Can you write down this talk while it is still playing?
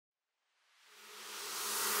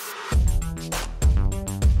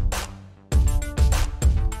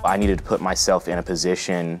I needed to put myself in a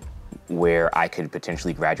position where I could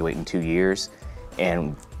potentially graduate in 2 years,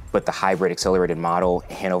 but the hybrid accelerated model,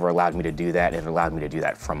 Hanover allowed me to do that, and it allowed me to do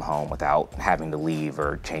that from home without having to leave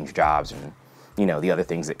or change jobs and the other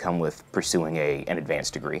things that come with pursuing an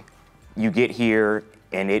advanced degree. You get here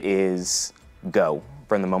and it is go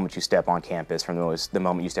from the moment you step on campus, from the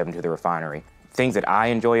moment you step into the refinery. Things that I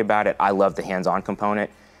enjoy about it, I love the hands-on component.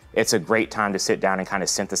 It's a great time to sit down and kind of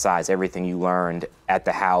synthesize everything you learned at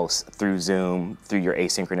the house through Zoom, through your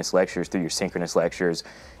asynchronous lectures, through your synchronous lectures,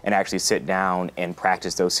 and actually sit down and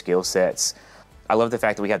practice those skill sets. I love the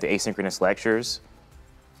fact that we have the asynchronous lectures,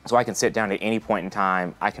 so I can sit down at any point in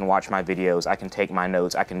time, I can watch my videos, I can take my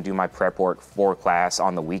notes, I can do my prep work for class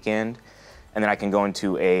on the weekend, and then I can go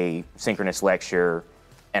into a synchronous lecture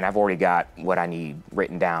and I've already got what I need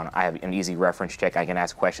written down. I have an easy reference check, I can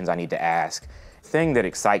ask questions I need to ask. The thing that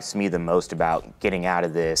excites me the most about getting out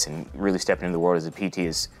of this and really stepping into the world as a PT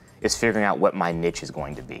is figuring out what my niche is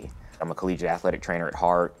going to be. I'm a collegiate athletic trainer at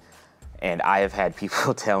heart, and I have had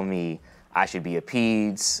people tell me I should be a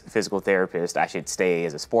peds physical therapist, I should stay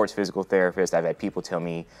as a sports physical therapist. I've had people tell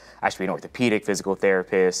me I should be an orthopedic physical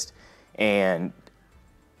therapist, and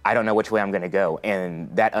I don't know which way I'm going to go. And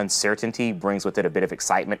that uncertainty brings with it a bit of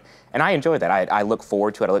excitement. And I enjoy that. I look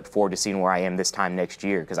forward to it. I look forward to seeing where I am this time next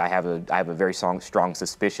year, because I have a very strong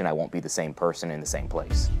suspicion I won't be the same person in the same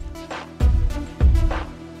place.